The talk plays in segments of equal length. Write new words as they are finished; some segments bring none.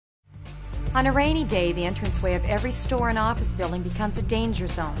On a rainy day, the entranceway of every store and office building becomes a danger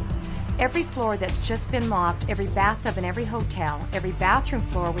zone. Every floor that's just been mopped, every bathtub in every hotel, every bathroom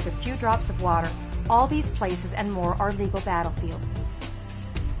floor with a few drops of water, all these places and more are legal battlefields.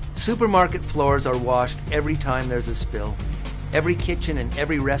 Supermarket floors are washed every time there's a spill. Every kitchen and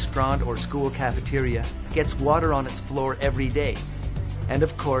every restaurant or school cafeteria gets water on its floor every day. And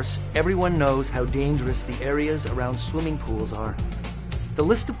of course, everyone knows how dangerous the areas around swimming pools are. The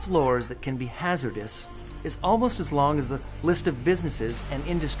list of floors that can be hazardous is almost as long as the list of businesses and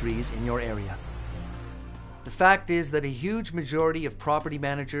industries in your area. The fact is that a huge majority of property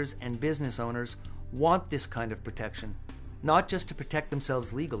managers and business owners want this kind of protection, not just to protect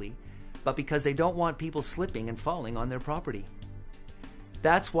themselves legally, but because they don't want people slipping and falling on their property.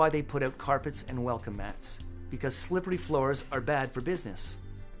 That's why they put out carpets and welcome mats, because slippery floors are bad for business.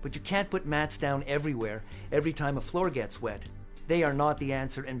 But you can't put mats down everywhere every time a floor gets wet. They are not the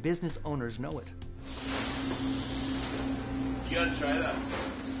answer, and business owners know it. You gotta try that.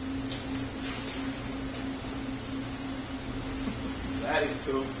 That is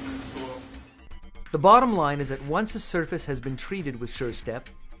so cool. The bottom line is that once a surface has been treated with SureStep,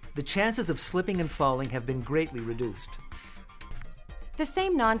 the chances of slipping and falling have been greatly reduced. The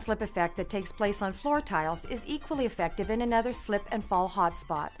same non-slip effect that takes place on floor tiles is equally effective in another slip and fall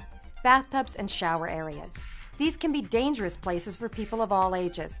hotspot: bathtubs and shower areas. These can be dangerous places for people of all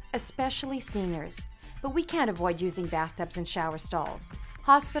ages, especially seniors. But we can't avoid using bathtubs and shower stalls.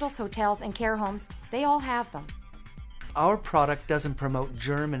 Hospitals, hotels, and care homes, they all have them. Our product doesn't promote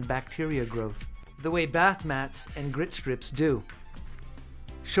germ and bacteria growth the way bath mats and grit strips do.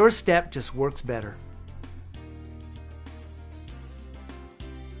 SureStep just works better.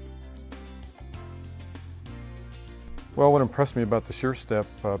 Well, what impressed me about the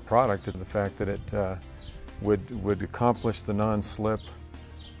SureStep product is the fact that it would accomplish the non-slip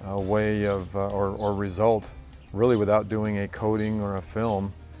way of or result really without doing a coating or a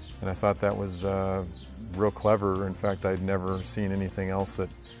film, and I thought that was real clever. In fact, I'd never seen anything else that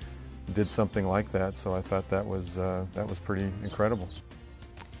did something like that, so I thought that was pretty incredible.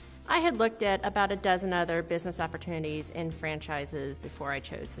 I had looked at about a dozen other business opportunities in franchises before I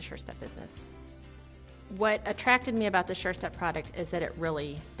chose the SureStep business. What attracted me about the SureStep product is that it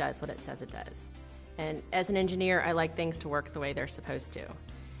really does what it says it does. And as an engineer, I like things to work the way they're supposed to.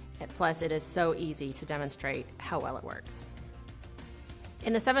 And plus, it is so easy to demonstrate how well it works.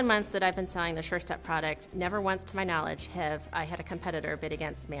 In the 7 months that I've been selling the SureStep product, never once to my knowledge have I had a competitor bid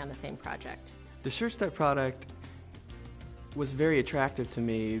against me on the same project. The SureStep product was very attractive to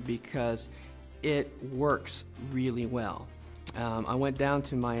me because it works really well. I went down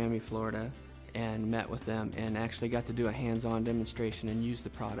to Miami, Florida, and met with them and actually got to do a hands-on demonstration and use the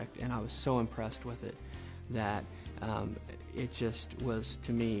product, and I was so impressed with it that it just was,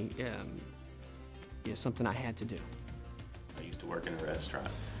 to me, something I had to do. I used to work in a restaurant,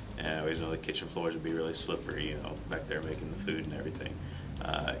 and I always know the kitchen floors would be really slippery, back there making the food and everything.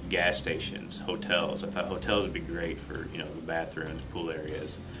 Gas stations, hotels. I thought hotels would be great for, the bathrooms, pool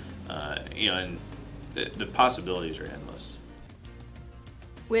areas, and the possibilities are endless.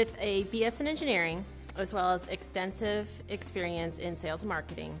 With a BS in engineering, as well as extensive experience in sales and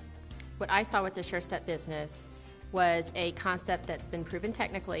marketing, what I saw with the SureStep business was a concept that's been proven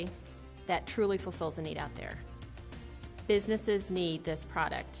technically that truly fulfills a need out there. Businesses need this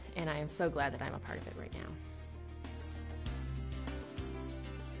product, and I am so glad that I'm a part of it right now.